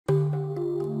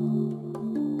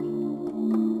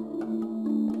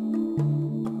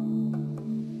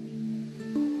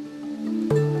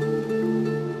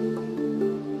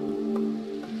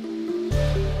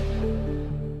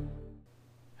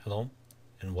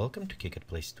Welcome to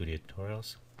Geekatplay Studio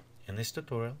Tutorials. In this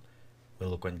tutorial, we'll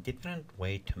look on different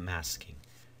way to masking.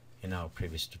 In our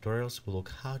previous tutorials, we'll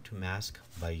look how to mask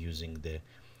by using the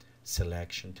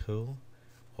selection tool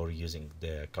or using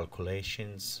the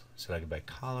calculations, select by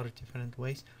color, different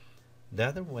ways. The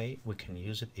other way we can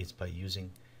use it is by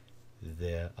using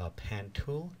the pen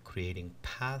tool, creating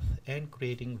path and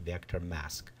creating vector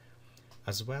mask.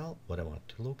 As well, what I want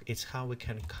to look is how we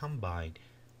can combine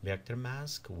vector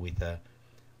mask with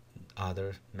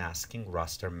other masking,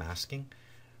 raster masking.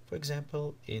 For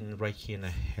example, right here in a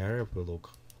hair, if we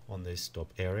look on this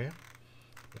top area,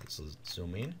 let's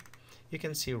zoom in. You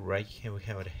can see right here we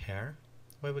have a hair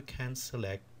where we can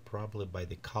select probably by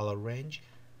the color range,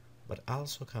 but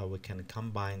also how we can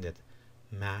combine that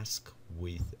mask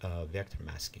with vector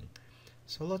masking.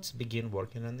 So let's begin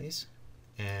working on this,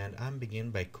 and I'm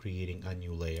begin by creating a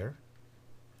new layer.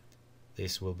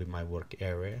 This will be my work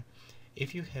area.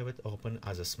 If you have it open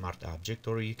as a smart object,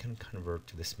 or you can convert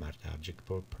to the smart object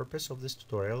for purpose of this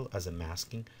tutorial as a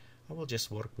masking, I will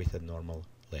just work with a normal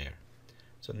layer.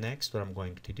 So next what I'm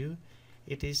going to do,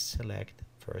 it is select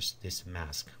first this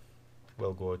mask.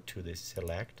 We'll go to the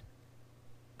select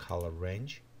color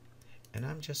range, and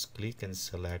I'm just click and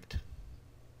select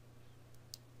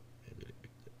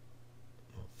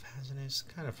fastness,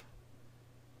 kind of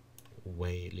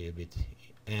way a little bit,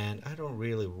 and I don't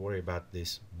really worry about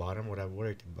this bottom. What I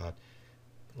worried about,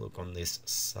 look on this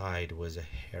side was a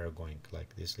hair going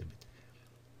like this, a little bit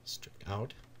straight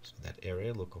out, so that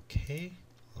area look okay.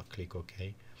 I'll click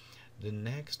OK. The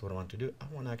next what I want to do, I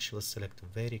want to actually select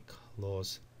very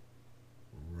close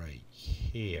right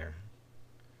here,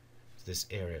 this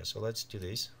area. So let's do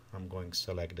this. I'm going to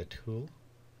select the tool.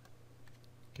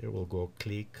 Okay, we'll go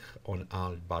click on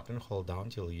Alt button, hold down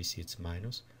till you see it's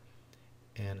minus,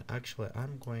 and actually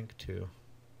I'm going to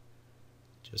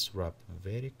just wrap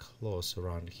very close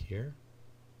around here.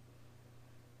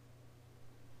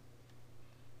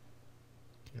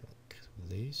 Okay, like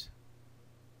this,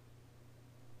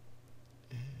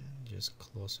 and just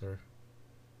closer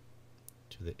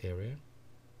to the area.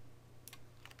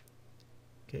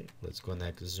 Okay, let's go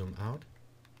next, zoom out.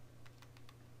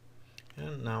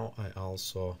 And now I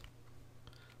also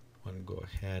want to go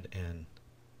ahead and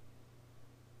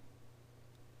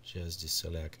just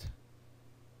deselect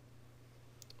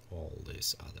all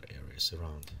these other areas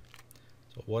around.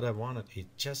 So what I wanted is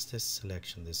just this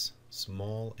selection, this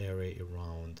small area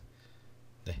around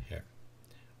the hair.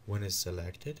 When it's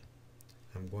selected,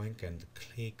 I'm going and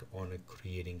click on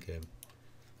creating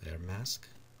a layer mask,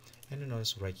 and you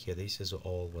notice right here this is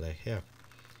all what I have.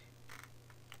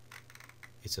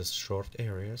 It's a short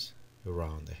areas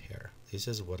around the hair. This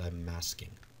is what I'm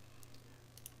masking.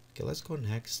 Okay, let's go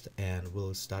next and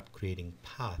we'll start creating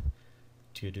path.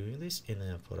 To do this in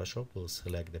Photoshop, we'll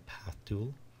select the path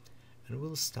tool and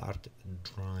we'll start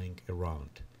drawing around.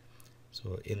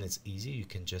 So it's easy, you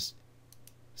can just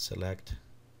select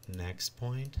next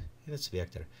point and it's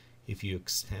vector. If you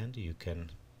extend, you can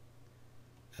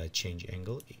change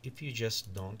angle. If you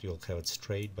just don't, you'll have it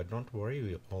straight, but don't worry,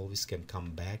 we always can come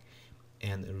back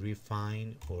and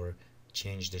refine or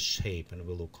change the shape, and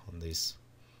we'll look on this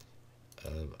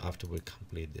after we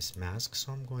complete this mask.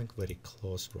 So I'm going very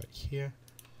close right here,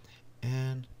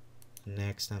 and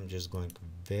next I'm just going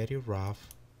very rough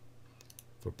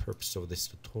for purpose of this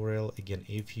tutorial. Again,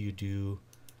 if you do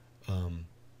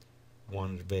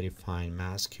want very fine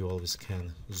mask, you always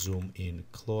can zoom in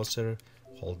closer,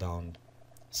 hold down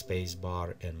space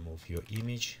bar and move your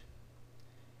image,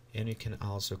 and you can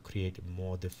also create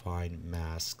more defined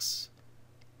masks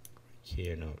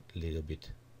here. Now a little bit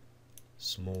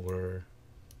smoother,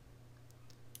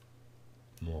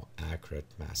 more accurate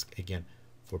mask. Again,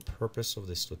 for purpose of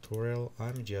this tutorial,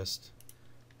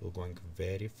 we're going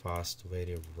very fast,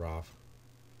 very rough,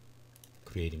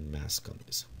 creating mask on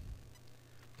this.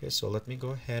 Okay, so let me go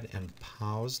ahead and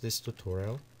pause this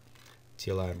tutorial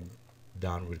till I'm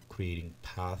done with creating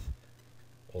path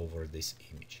over this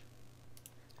image.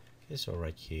 Okay, so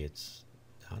right here it's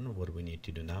done. What we need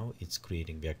to do now is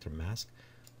creating vector mask.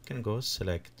 You can go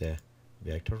select the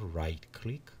vector, right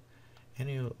click, and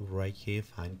you right here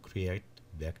find create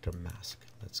vector mask.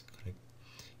 Let's click.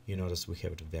 You notice we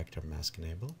have the vector mask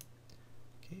enabled.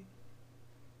 Okay,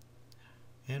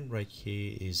 and right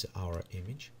here is our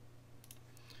image.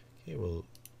 Okay, we'll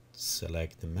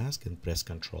select the mask and press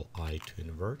Ctrl I to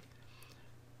invert.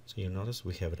 So you notice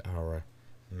we have our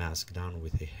mask done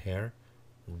with the hair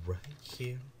right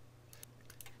here.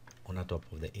 On the top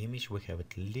of the image we have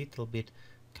it little bit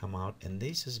come out, and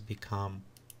this has become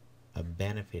a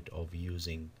benefit of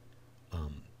using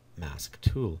mask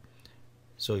tool.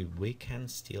 So we can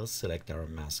still select our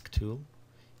mask tool.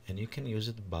 and you can use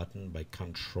the button by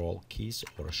control keys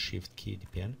or shift key,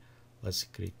 depend. Let's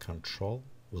click control,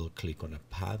 we'll click on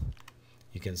a path.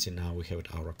 You can see now we have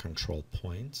our control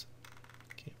points.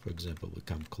 Okay, for example, we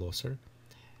come closer,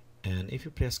 and if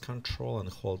you press control and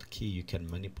hold key, you can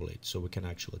manipulate. So we can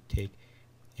actually take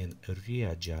and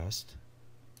readjust,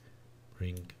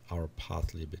 bring our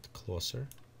path a little bit closer.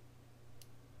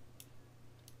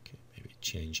 Okay, maybe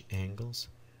change angles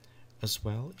as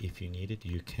well. If you need it,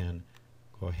 you can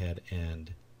go ahead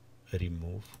and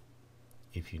remove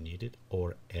if you need it,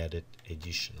 or add it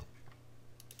additional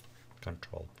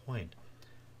control point.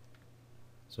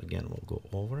 So again, we'll go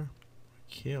over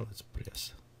here. Let's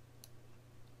press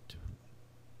to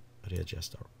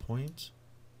readjust our points.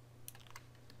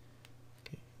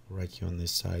 Okay, right here on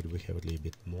this side we have a little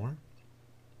bit more.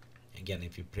 Again,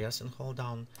 if you press and hold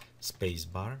down space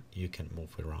bar, you can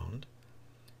move around.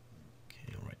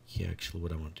 Okay, right here actually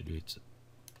what I want to do is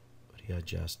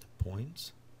readjust the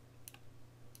points,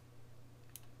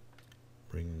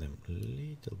 bring them a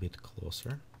little bit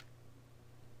closer.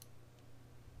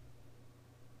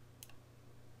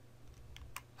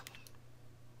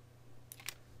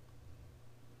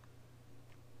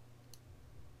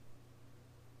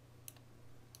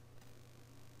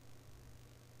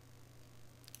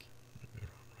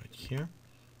 Right here.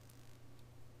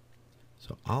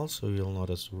 So also you'll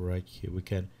notice right here we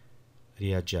can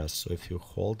readjust. So if you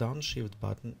hold down shift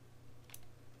button,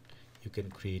 you can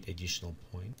create additional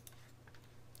point.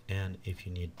 And if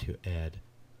you need to add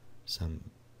some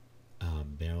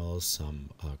barrels, some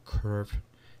curve,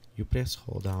 you press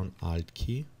hold down alt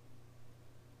key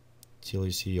till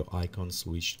you see your icon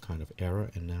switched kind of error,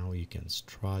 and now you can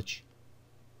stretch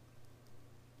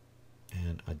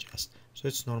and adjust. So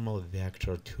it's normal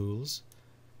vector tools.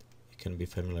 You can be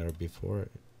familiar before.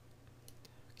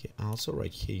 Okay, also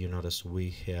right here you notice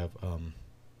we have kind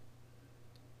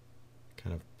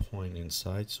of point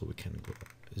inside, so we can go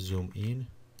zoom in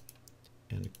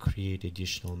and create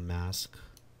additional mask,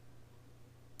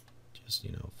 just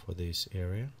for this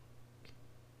area.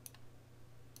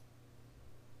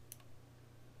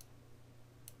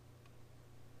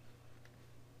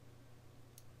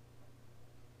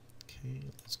 Okay,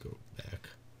 let's go back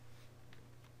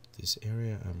this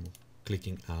area. I'm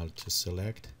clicking alt to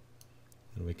select,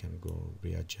 and we can go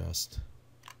readjust,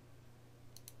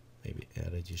 maybe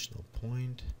add additional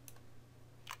point.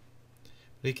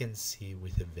 We can see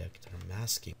with the vector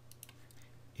masking,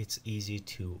 it's easy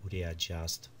to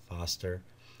readjust faster,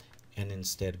 and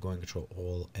instead going through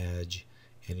all edge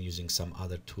and using some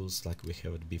other tools like we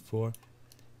have it before,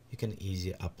 you can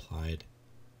easily apply it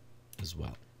as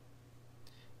well.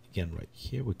 Again, right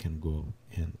here we can go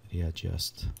and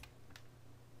readjust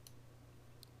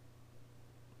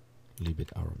a little bit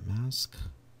our mask.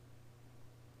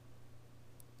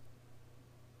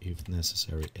 If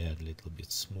necessary, add a little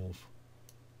bit smooth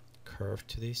curve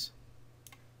to this.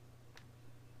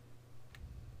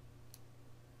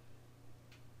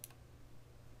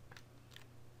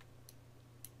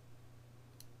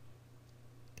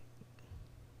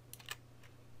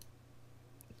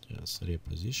 Just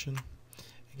reposition.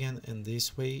 Again, in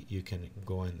this way you can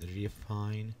go and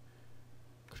refine,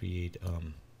 create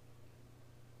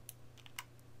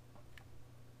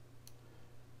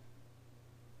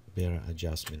better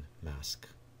adjustment mask.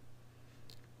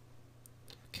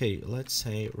 Okay, let's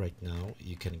say right now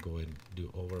you can go and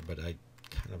do over, but I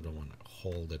kind of don't want to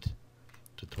hold it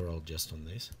tutorial just on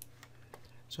this.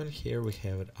 So in here we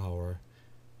have it our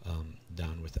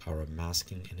done with our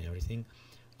masking and everything.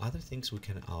 Other things we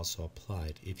can also apply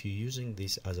it. If you're using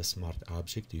this as a smart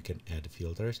object, you can add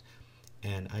filters,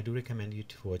 and I do recommend you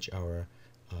to watch our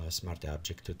smart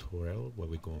object tutorial where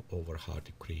we go over how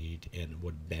to create and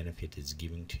what benefit it's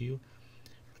giving to you.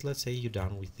 But let's say you're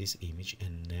done with this image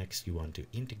and next you want to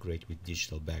integrate with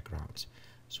digital backgrounds.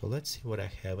 So let's see what I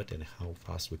have it and how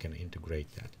fast we can integrate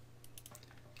that.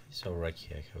 Okay, so right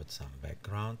here I have some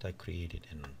background I created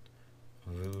in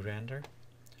View Render.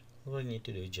 All we need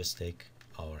to do is just take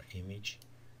our image,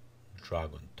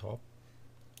 drag on top,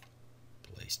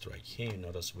 placed right here. You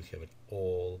notice we have it,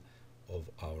 all of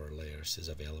our layers is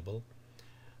available.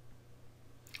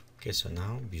 Okay, so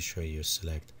now be sure you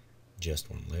select just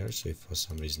one layer. So if for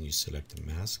some reason you select a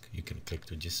mask, you can click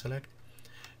to deselect,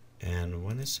 and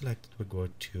when it's selected we go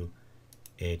to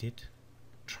edit,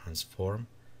 transform,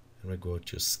 and we go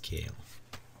to scale.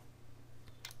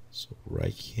 So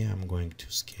right here I'm going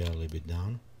to scale a little bit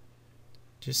down,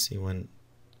 just see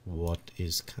what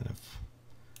is kind of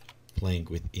playing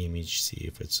with image, see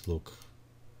if it's look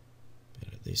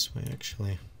better this way.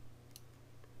 Actually,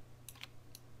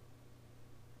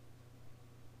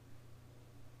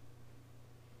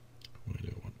 where do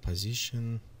I want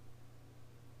composition.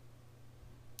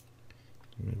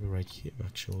 Maybe right here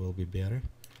actually will be better,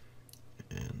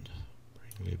 and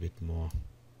bring a little bit more.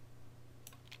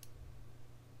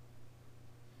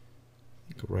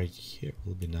 I think right here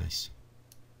will be nice.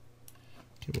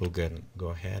 Okay, we'll go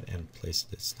ahead and place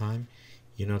it this time.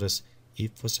 You notice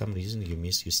if for some reason you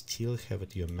miss, you still have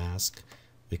it your mask.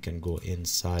 We can go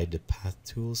inside the path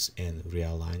tools and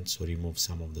realign, so remove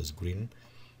some of those green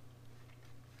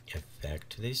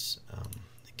effect to this.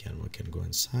 Again, we can go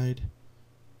inside.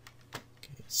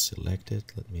 Okay, select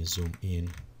it. Let me zoom in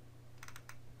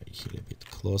right here a bit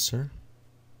closer.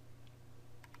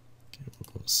 Okay,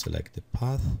 we'll go select the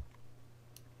path,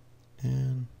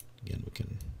 and again we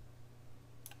can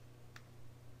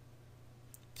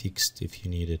fix it if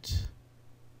you need it.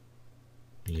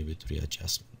 Leave it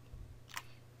readjustment.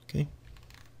 Okay.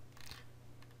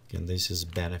 Again, this is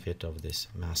benefit of this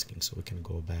masking, so we can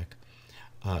go back.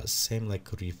 Same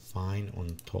like refine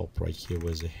on top right here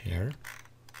with the hair.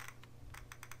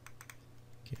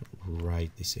 Okay,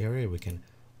 right this area we can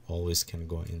always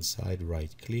go inside,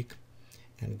 right click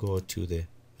and go to the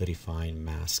refine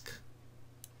mask.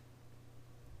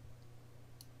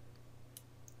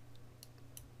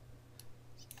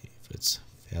 If it's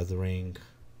feathering,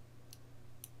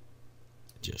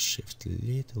 just shift a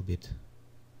little bit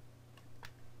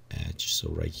edge, so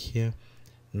right here.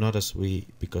 Notice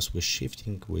because we're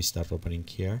shifting, we start opening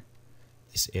here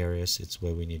these areas. It's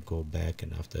where we need to go back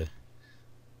and after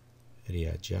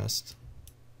readjust.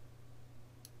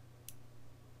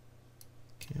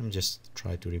 Okay, I'm just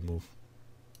try to remove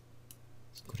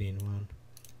this green one,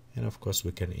 and of course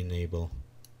we can enable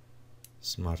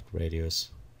smart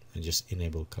radius and just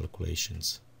enable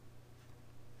calculations.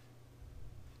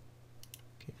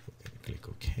 Okay, we can click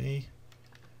OK.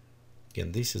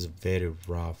 Again, this is very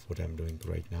rough what I'm doing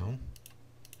right now.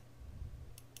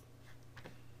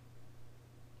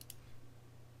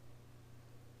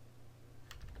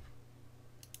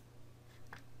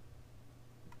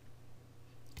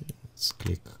 Okay, let's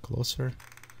click closer,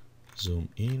 zoom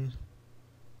in,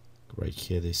 right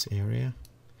here this area.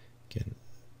 Again,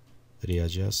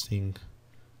 readjusting,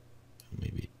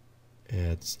 maybe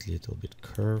add a little bit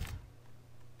curve.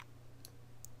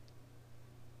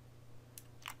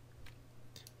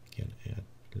 Can add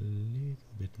a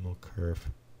little bit more curve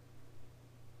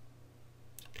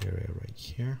area right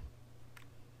here.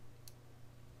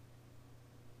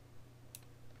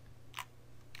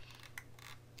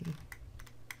 Okay.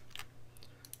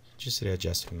 Just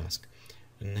readjusting mask.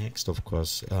 Next, of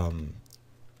course,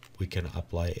 we can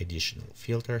apply additional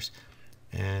filters,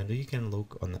 and you can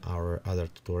look on our other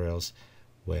tutorials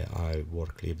where I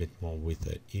work a little bit more with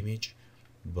the image.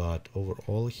 But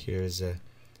overall, here's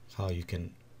how you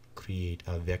can create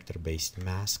a vector-based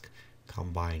mask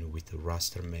combined with a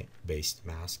raster-based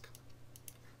mask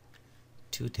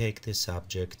to take this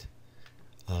object,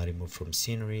 remove from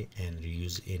scenery and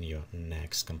reuse in your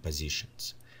next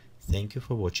compositions. Thank you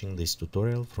for watching this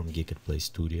tutorial from Geekatplay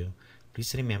Studio.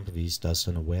 Please remember visit us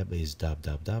on the web is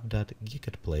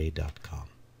www.geekatplay.com.